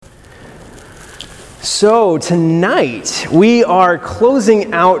So tonight we are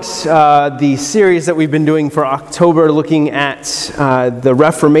closing out the series that we've been doing for October, looking at the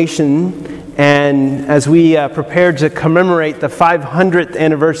Reformation, and as we prepare to commemorate the 500th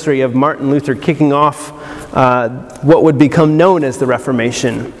anniversary of Martin Luther kicking off what would become known as the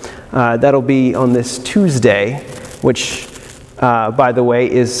Reformation. That'll be on this Tuesday, which by the way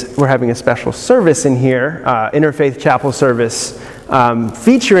we're having a special service in here, Interfaith Chapel service,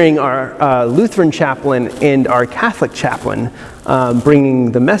 featuring our Lutheran chaplain and our Catholic chaplain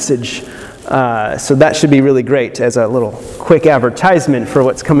bringing the message. So that should be really great as a little quick advertisement for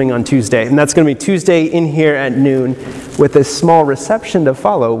what's coming on Tuesday. And that's going to be Tuesday in here at noon with a small reception to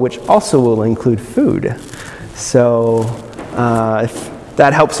follow, which also will include food. So if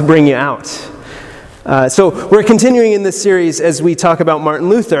that helps bring you out. So we're continuing in this series as we talk about Martin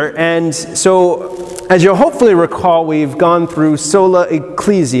Luther. And so as you'll hopefully recall, we've gone through Sola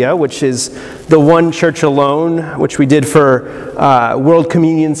Ecclesia, which is the one church alone, which we did for World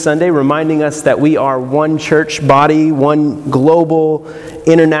Communion Sunday, reminding us that we are one church body, one global,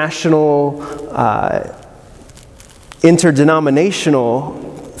 international, interdenominational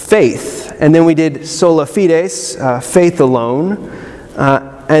faith. And then we did Sola Fides, faith alone.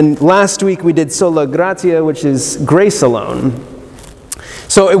 And last week we did Sola Gratia, which is grace alone.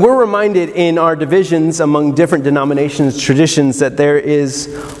 So we're reminded in our divisions among different denominations, traditions, that there is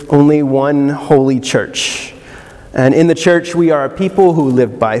only one holy church. And in the church we are a people who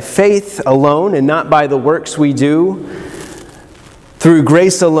live by faith alone and not by the works we do. Through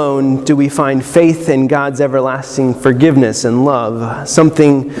grace alone do we find faith in God's everlasting forgiveness and love,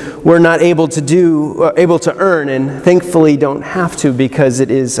 something we're not able to earn, and thankfully don't have to because it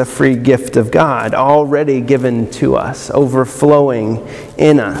is a free gift of God, already given to us, overflowing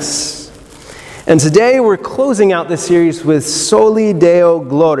in us. And today we're closing out this series with Soli Deo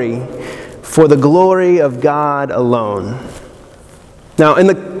Glory, for the glory of God alone. Now, in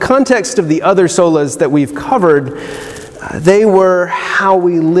the context of the other solas that we've covered, they were how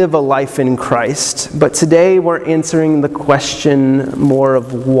we live a life in Christ, but today we're answering the question more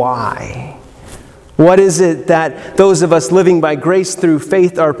of why. What is it that those of us living by grace through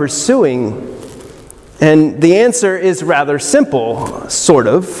faith are pursuing? And the answer is rather simple, sort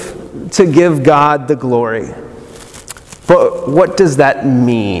of, to give God the glory. But what does that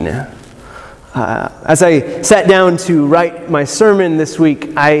mean? As I sat down to write my sermon this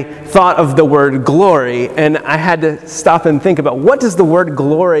week, I thought of the word glory, and I had to stop and think about what does the word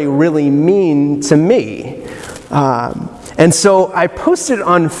glory really mean to me? And so I posted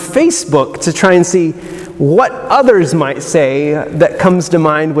on Facebook to try and see what others might say that comes to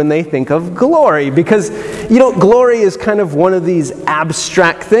mind when they think of glory. Because, glory is kind of one of these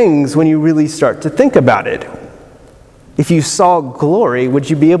abstract things when you really start to think about it. If you saw glory, would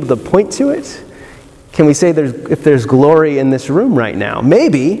you be able to point to it? Can we say if there's glory in this room right now?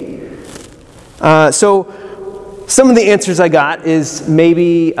 Maybe. So some of the answers I got is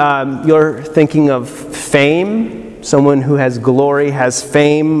maybe you're thinking of fame. Someone who has glory has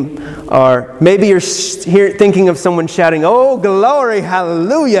fame. Or maybe you're thinking of someone shouting, "Oh, glory,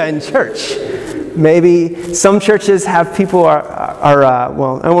 hallelujah," in church. Maybe some churches have people are I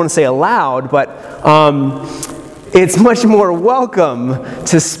don't want to say allowed, but it's much more welcome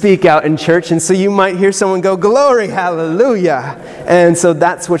to speak out in church, and so you might hear someone go, "Glory, hallelujah," and so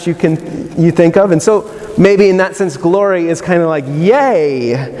that's what you think of. And so maybe in that sense, glory is kind of like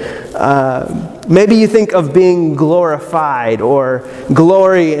yay. Maybe you think of being glorified, or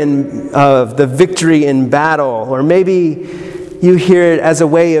glory of the victory in battle, or maybe you hear it as a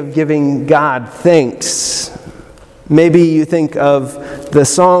way of giving God thanks. Maybe you think of the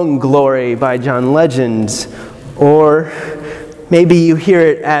song "Glory" by John Legend. Or maybe you hear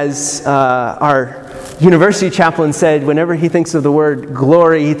it as our university chaplain said, whenever he thinks of the word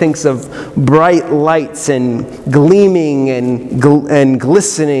glory, he thinks of bright lights and gleaming and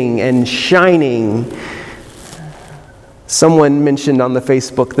glistening and shining. Someone mentioned on the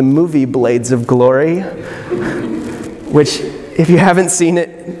Facebook the movie Blades of Glory, which if you haven't seen it,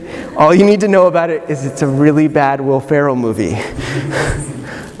 all you need to know about it is it's a really bad Will Ferrell movie.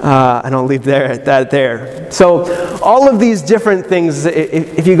 And I'll leave that there. So all of these different things,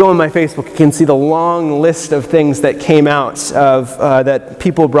 if you go on my Facebook, you can see the long list of things that came out of that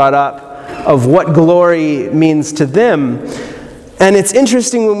people brought up of what glory means to them. And it's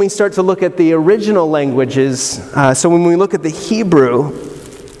interesting when we start to look at the original languages. So when we look at the Hebrew,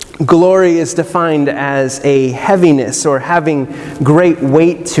 glory is defined as a heaviness or having great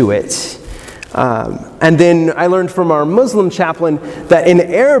weight to it. And then I learned from our Muslim chaplain that in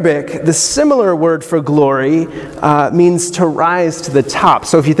Arabic, the similar word for glory means to rise to the top.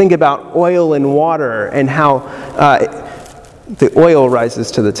 So if you think about oil and water and how the oil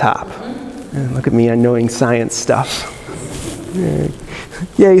rises to the top. And look at me, I'm knowing science stuff.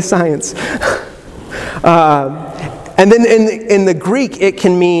 Yay, science. And then in the Greek, it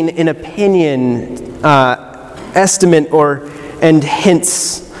can mean an opinion, estimate, and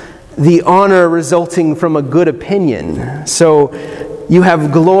hence the honor resulting from a good opinion. So you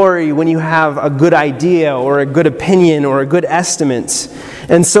have glory when you have a good idea or a good opinion or a good estimate.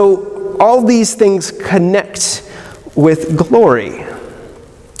 And so all these things connect with glory.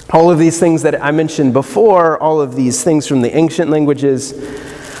 All of these things that I mentioned before, all of these things from the ancient languages.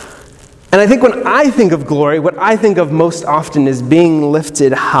 And I think when I think of glory, what I think of most often is being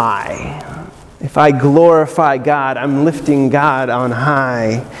lifted high. If I glorify God, I'm lifting God on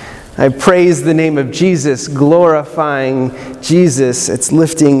high. I praise the name of Jesus, glorifying Jesus. It's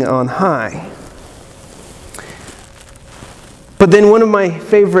lifting on high. But then one of my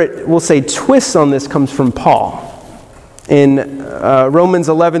favorite, we'll say, twists on this comes from Paul. In Romans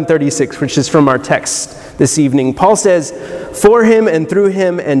 11:36, which is from our text this evening, Paul says, "For him and through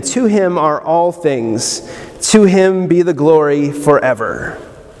him and to him are all things. To him be the glory forever."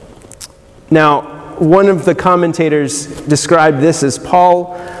 Now, one of the commentators described this as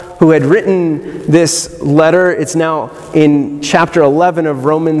Paul, who had written this letter. It's now in chapter 11 of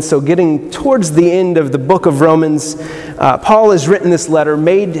Romans, so getting towards the end of the book of Romans. Paul has written this letter,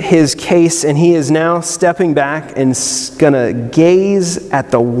 made his case, and he is now stepping back and going to gaze at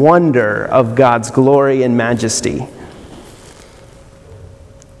the wonder of God's glory and majesty.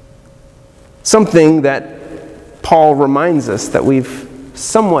 Something that Paul reminds us that we've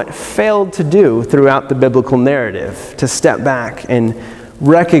somewhat failed to do throughout the biblical narrative, to step back and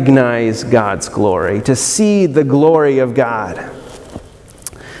recognize God's glory, to see the glory of God.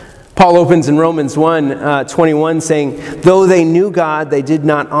 Paul opens in Romans 1:21 saying, "Though they knew God, they did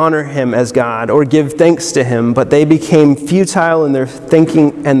not honor him as God or give thanks to him, but they became futile in their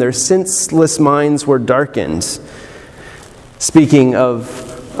thinking and their senseless minds were darkened." Speaking of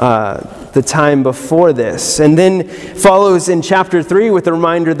the time before this. And then follows in chapter 3 with a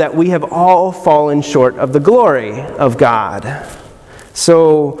reminder that we have all fallen short of the glory of God.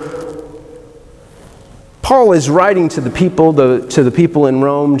 So Paul is writing to the people in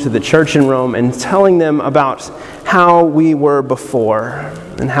Rome, to the church in Rome, and telling them about how we were before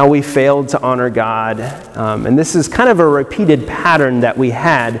and how we failed to honor God. And this is kind of a repeated pattern that we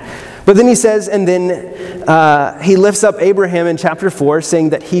had. But then he says, and then he lifts up Abraham in chapter 4, saying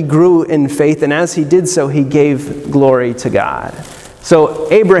that he grew in faith, and as he did so, he gave glory to God. So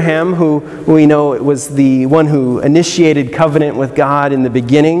Abraham, who we know was the one who initiated covenant with God in the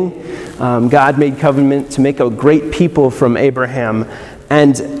beginning, God made covenant to make a great people from Abraham.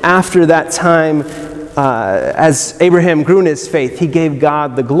 And after that time, as Abraham grew in his faith, he gave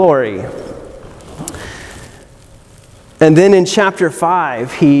God the glory. And then in chapter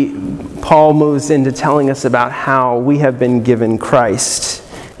 5, Paul moves into telling us about how we have been given Christ.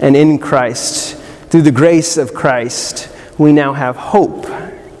 And in Christ, through the grace of Christ, we now have hope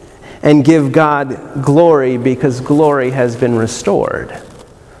and give God glory because glory has been restored.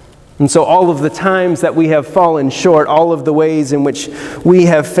 And so all of the times that we have fallen short, all of the ways in which we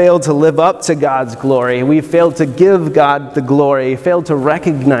have failed to live up to God's glory, we've failed to give God the glory, failed to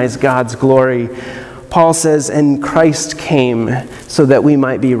recognize God's glory, Paul says, and Christ came so that we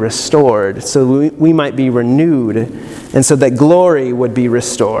might be restored, so we might be renewed, and so that glory would be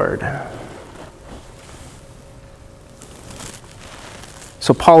restored.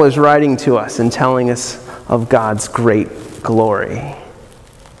 So Paul is writing to us and telling us of God's great glory.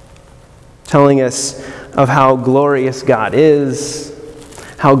 Telling us of how glorious God is,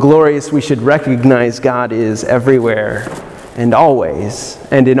 how glorious we should recognize God is everywhere and always,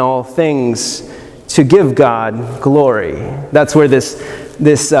 and in all things, to give God glory. That's where this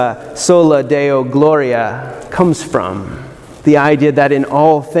sola Deo Gloria comes from. The idea that in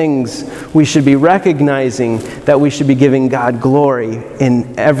all things we should be recognizing that we should be giving God glory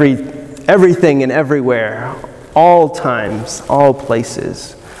in everything and everywhere, all times, all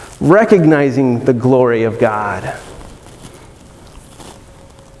places, recognizing the glory of God.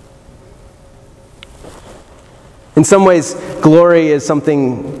 In some ways, glory is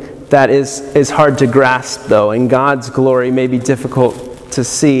something that is hard to grasp, though, and God's glory may be difficult to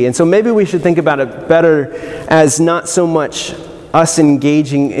see. And so maybe we should think about it better as not so much us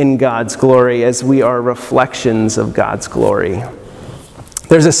engaging in God's glory as we are reflections of God's glory.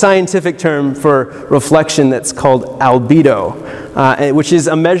 There's a scientific term for reflection that's called albedo. which is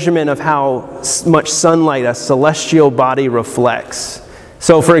a measurement of how much sunlight a celestial body reflects.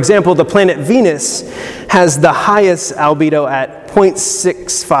 So, for example, the planet Venus has the highest albedo at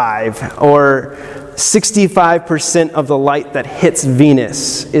 0.65, or 65% of the light that hits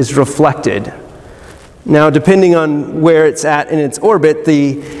Venus is reflected. Now, depending on where it's at in its orbit,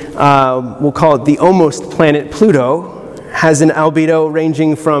 we'll call it the almost planet Pluto, has an albedo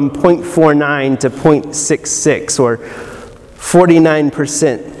ranging from 0.49 to 0.66, or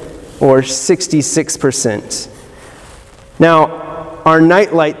 49%, or 66%. Now, our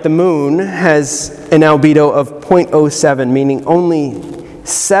nightlight, the moon, has an albedo of 0.07, meaning only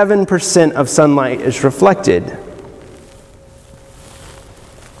 7% of sunlight is reflected.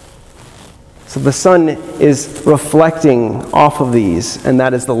 So the sun is reflecting off of these, and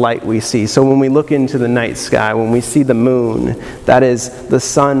that is the light we see. So when we look into the night sky, when we see the moon, that is the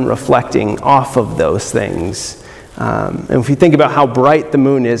sun reflecting off of those things. And if you think about how bright the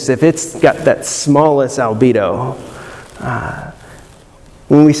moon is, if it's got that smallest albedo,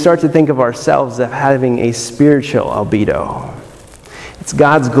 when we start to think of ourselves as having a spiritual albedo, it's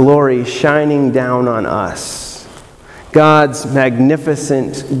God's glory shining down on us. God's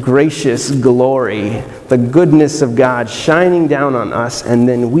magnificent, gracious glory, the goodness of God shining down on us, and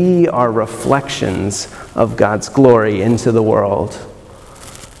then we are reflections of God's glory into the world.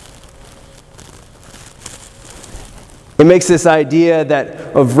 It makes this idea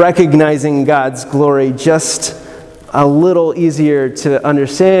of recognizing God's glory just a little easier to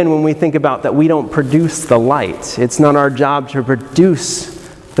understand when we think about that we don't produce the light. It's not our job to produce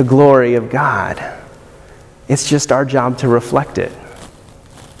the glory of God. It's just our job to reflect it.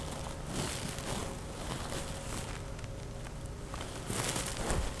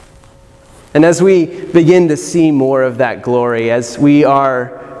 And as we begin to see more of that glory, as we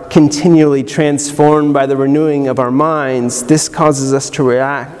are continually transformed by the renewing of our minds, this causes us to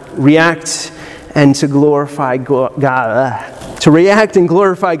react and to glorify God, to react and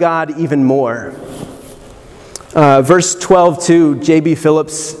glorify God even more. Verse 12:2, J.B.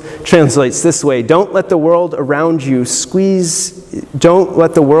 Phillips translates this way: Don't let the world around you squeeze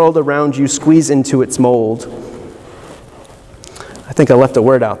into its mold. I think I left a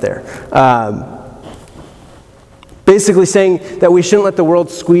word out there. Basically saying that we shouldn't let the world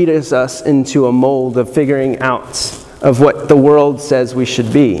squeeze us into a mold of figuring out of what the world says we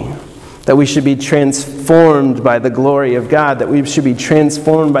should be. That we should be transformed by the glory of God, that we should be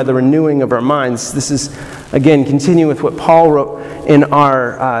transformed by the renewing of our minds. This is, again, continuing with what Paul wrote in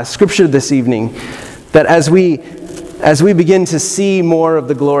our scripture this evening, that as we begin to see more of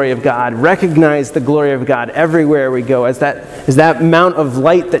the glory of God, recognize the glory of God everywhere we go, as that amount of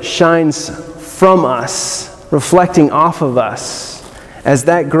light that shines from us, reflecting off of us, as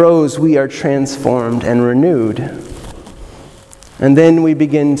that grows, we are transformed and renewed. And then we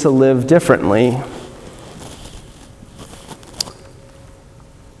begin to live differently.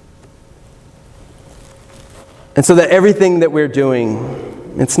 And so that everything that we're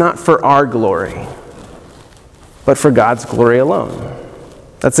doing, it's not for our glory, but for God's glory alone.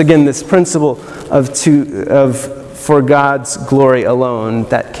 That's again this principle of for God's glory alone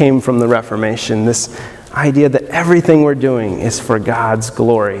that came from the Reformation. This idea that everything we're doing is for God's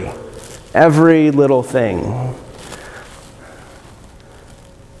glory. Every little thing.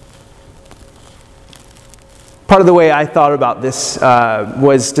 Part of the way I thought about this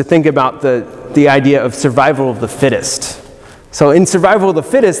was to think about the idea of survival of the fittest. So in survival of the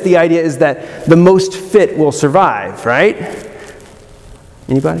fittest, the idea is that the most fit will survive, right?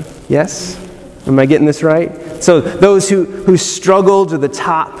 Anybody? Yes? Am I getting this right? So those who struggle to the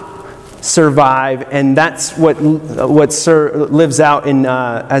top survive, and that's what lives out in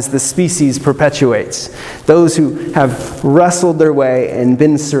as the species perpetuates. Those who have wrestled their way and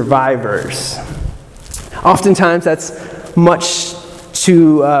been survivors. Oftentimes, that's much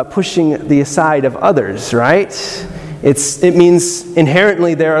to pushing the aside of others, right? It means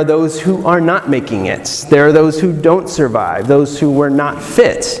inherently there are those who are not making it. There are those who don't survive, those who were not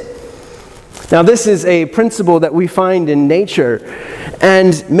fit. Now, this is a principle that we find in nature,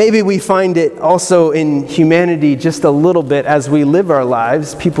 and maybe we find it also in humanity just a little bit as we live our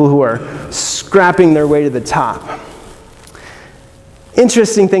lives, people who are scrapping their way to the top.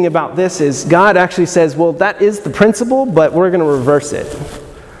 Interesting thing about this is God actually says, well, that is the principle, but we're going to reverse it.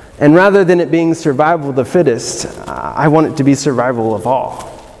 And rather than it being survival of the fittest, I want it to be survival of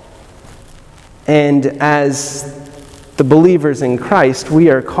all. And as the believers in Christ, we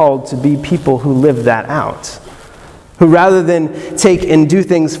are called to be people who live that out. Who rather than take and do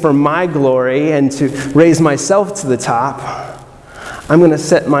things for my glory and to raise myself to the top, I'm going to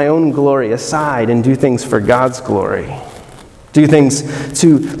set my own glory aside and do things for God's glory. Do things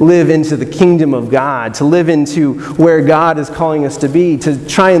to live into the kingdom of God, to live into where God is calling us to be, to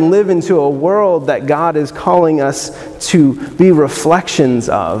try and live into a world that God is calling us to be reflections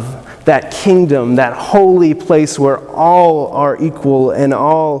of, that kingdom, that holy place where all are equal and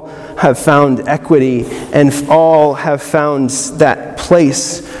all have found equity and all have found that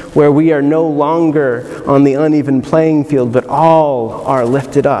place where we are no longer on the uneven playing field, but all are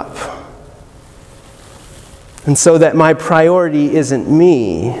lifted up. And so that my priority isn't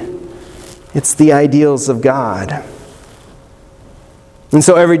me, it's the ideals of God. And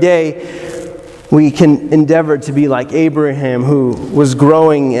so every day we can endeavor to be like Abraham, who was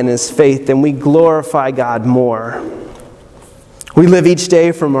growing in his faith, and we glorify God more. We live each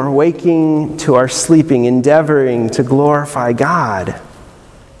day from our waking to our sleeping, endeavoring to glorify God,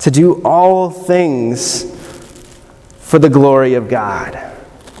 to do all things for the glory of God.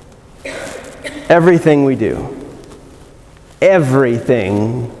 Everything we do,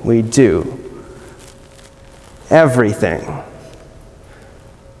 everything,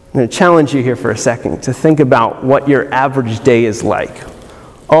 I'm going to challenge you here for a second to think about what your average day is like.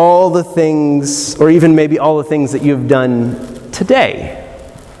 All the things, or even maybe all the things that you've done today.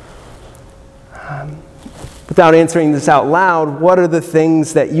 Without answering this out loud, what are the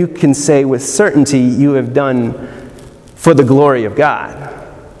things that you can say with certainty you have done for the glory of God?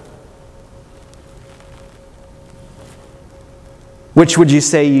 Which would you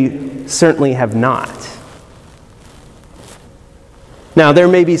say you certainly have not? Now, there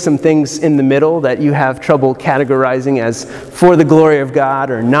may be some things in the middle that you have trouble categorizing as for the glory of God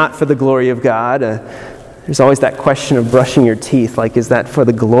or not for the glory of God. There's always that question of brushing your teeth, like, is that for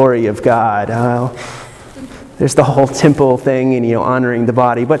the glory of God? There's the whole temple thing and, honoring the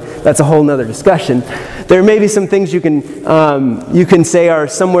body, but that's a whole nother discussion. There may be some things you can say are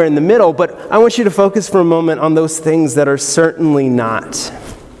somewhere in the middle, but I want you to focus for a moment on those things that are certainly not.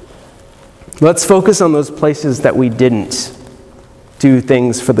 Let's focus on those places that we didn't do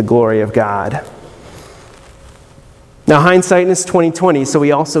things for the glory of God. Now, hindsight is 20/20, so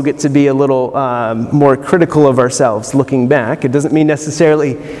we also get to be a little more critical of ourselves looking back. It doesn't mean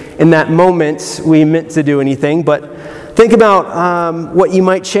necessarily in that moment we meant to do anything, but think about what you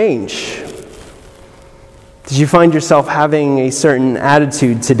might change. Did you find yourself having a certain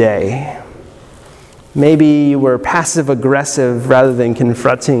attitude today? Maybe you were passive-aggressive rather than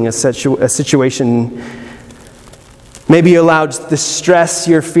confronting a situation. Maybe you allowed the stress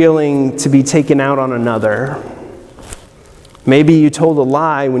you're feeling to be taken out on another. Maybe you told a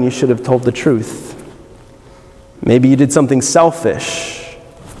lie when you should have told the truth. Maybe you did something selfish.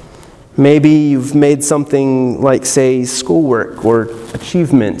 Maybe you've made something like, say, schoolwork or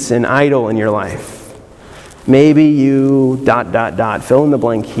achievements an idol in your life. Maybe you ... fill in the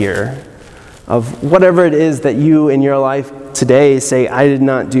blank here of whatever it is that you in your life today say, I did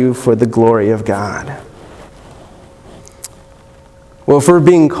not do for the glory of God. Well, if we're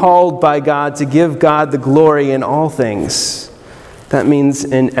being called by God to give God the glory in all things, that means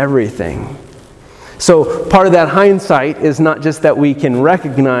in everything. So part of that hindsight is not just that we can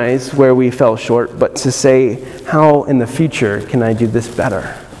recognize where we fell short, but to say, how in the future can I do this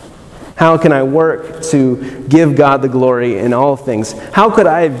better? How can I work to give God the glory in all things? How could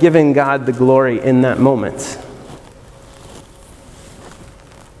I have given God the glory in that moment?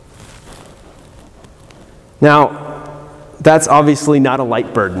 Now, that's obviously not a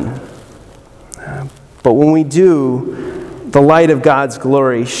light burden. But when we do, the light of God's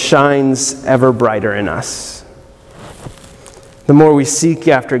glory shines ever brighter in us. The more we seek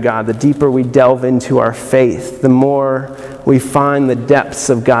after God, the deeper we delve into our faith, the more we find the depths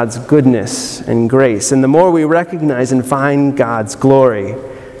of God's goodness and grace. And the more we recognize and find God's glory,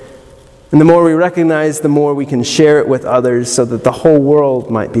 and the more we recognize, the more we can share it with others so that the whole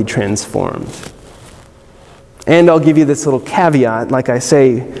world might be transformed. And I'll give you this little caveat, like I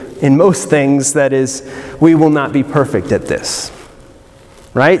say in most things, that is, we will not be perfect at this.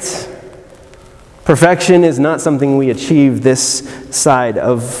 Right? Perfection is not something we achieve this side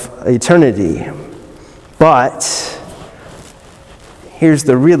of eternity. But here's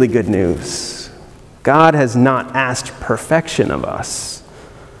the really good news. God has not asked perfection of us,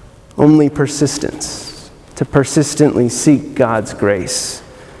 only persistence, to persistently seek God's grace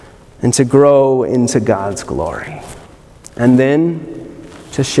and to grow into God's glory, and then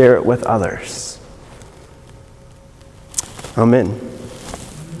to share it with others. Amen.